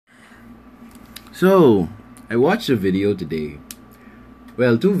So, I watched a video today.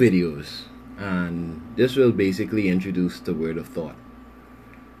 Well, two videos. And this will basically introduce the word of thought.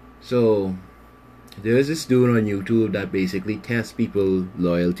 So, there's this dude on YouTube that basically tests people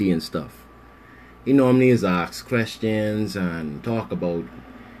loyalty and stuff. He normally is asked questions and talk about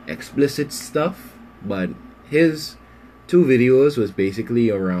explicit stuff, but his two videos was basically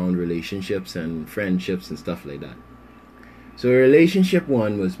around relationships and friendships and stuff like that. So relationship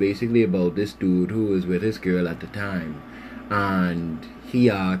one was basically about this dude who was with his girl at the time, and he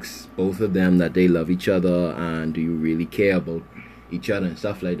asks both of them that they love each other and do you really care about each other and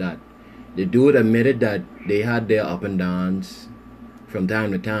stuff like that. The dude admitted that they had their up and downs from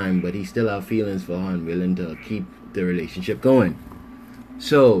time to time, but he still have feelings for her and willing to keep the relationship going.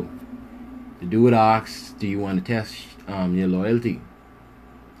 So the dude asks, do you want to test your loyalty?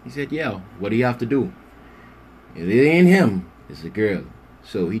 He said, yeah. What do you have to do? It ain't him, it's the girl.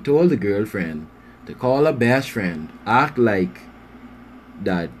 So he told the girlfriend to call her best friend, act like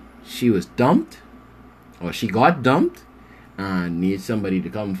that she was dumped or she got dumped and needs somebody to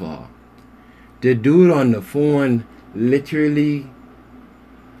come for her. The dude on the phone literally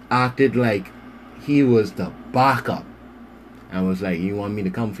acted like he was the backup and was like, you want me to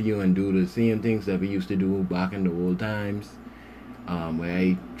come for you and do the same things that we used to do back in the old times, where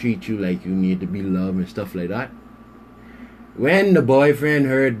I treat you like you need to be loved and stuff like that. When the boyfriend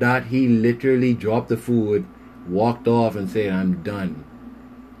heard that, he literally dropped the food, walked off and said, I'm done.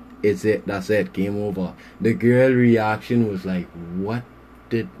 It's it, that's it, game over. The girl reaction was like, what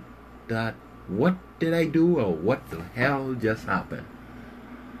did I do, or what the hell just happened?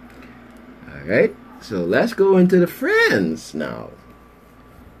 Alright, so let's go into the friends now.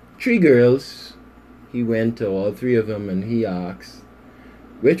 3 girls. He went to all 3 of them and he asked,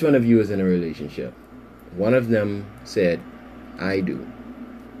 which one of you is in a relationship? One of them said, I do.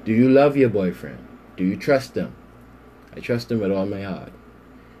 Do you love your boyfriend? Do you trust them? I trust them with all my heart.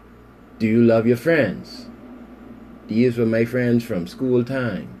 Do you love your friends? These were my friends from school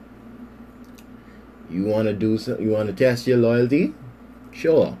time. You want to test your loyalty?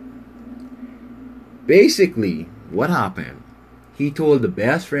 Sure. Basically, what happened? He told the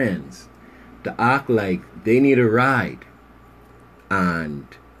best friends to act like they need a ride and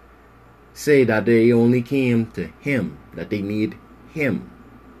say that they only came to him, that they need him.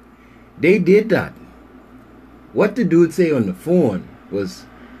 They did that. What the dude say on the phone was,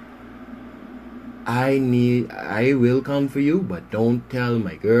 I will come for you, but don't tell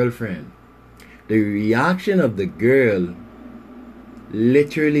my girlfriend. The reaction of the girl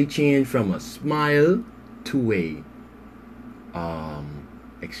literally changed from a smile to a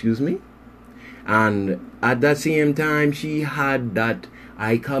excuse me, and at that same time she had that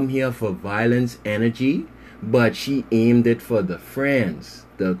I come here for violence energy, but she aimed it for the friends,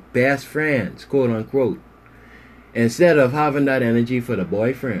 the best friends, quote unquote, instead of having that energy for the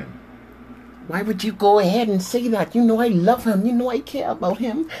boyfriend. Why would you go ahead and say that? You know I love him, you know I care about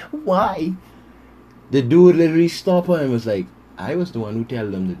him. Why? The dude literally stopped her and was like, I was the one who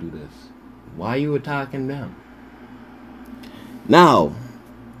told them to do this. Why are you attacking them? Now,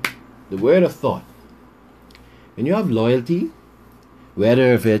 the word of thought. When you have loyalty,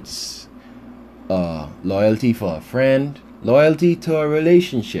 whether if it's loyalty for a friend, loyalty to a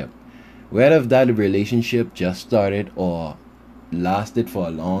relationship, whether if that relationship just started or lasted for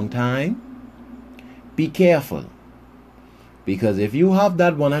a long time, be careful. Because if you have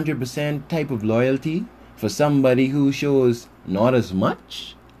that 100% type of loyalty for somebody who shows not as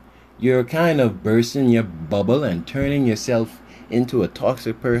much, you're kind of bursting your bubble and turning yourself into a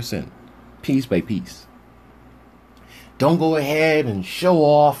toxic person, piece by piece. Don't go ahead and show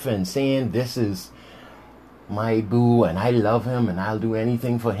off and saying this is my boo and I love him and I'll do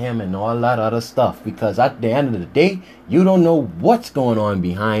anything for him and all that other stuff, because at the end of the day, you don't know what's going on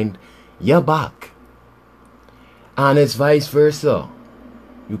behind your back. And it's vice versa.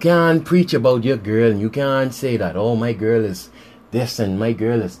 You can't preach about your girl and you can't say that, oh, my girl is this and my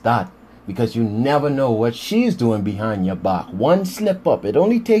girl is that, because you never know what she's doing behind your back. One slip up. It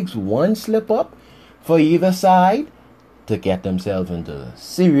only takes one slip up for either side to get themselves into a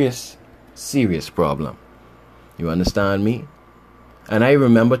serious problem. You understand me? And I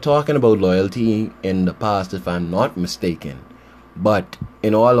remember talking about loyalty in the past, if I'm not mistaken. But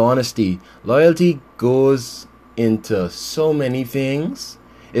in all honesty, loyalty goes into so many things,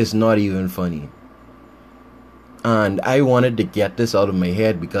 it's not even funny. And I wanted to get this out of my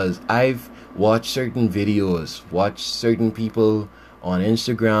head because I've watched certain videos, watched certain people on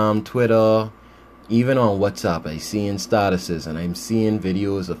Instagram, Twitter, even on WhatsApp. I see in statuses and I'm seeing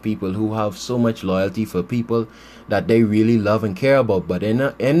videos of people who have so much loyalty for people that they really love and care about, but in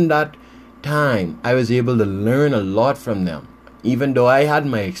that time, I was able to learn a lot from them. Even though I had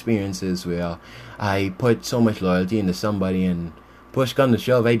my experiences where I put so much loyalty into somebody and push come to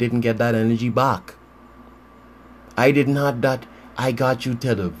shove, I didn't get that energy back. I didn't have that I got you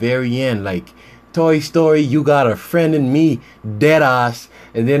till the very end. Like Toy Story, you got a friend in me, dead ass.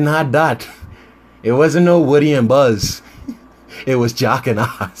 It didn't have that. It wasn't no Woody and Buzz. It was Jock and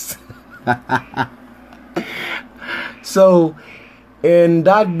Oz. So, with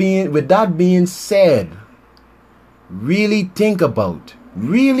that being said, really think about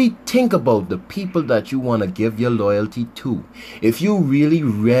the people that you want to give your loyalty to. If you really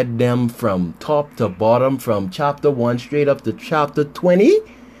read them from top to bottom, from chapter 1 straight up to chapter 20,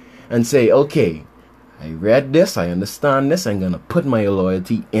 and say, okay, I read this, I understand this, I'm going to put my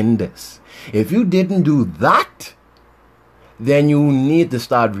loyalty in this. If you didn't do that, then you need to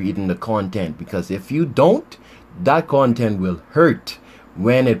start reading the content, because if you don't, that content will hurt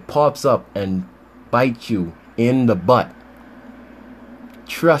when it pops up and bites you in the butt.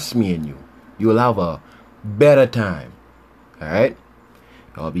 Trust me, and you will have a better time. All right,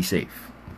 y'all be safe.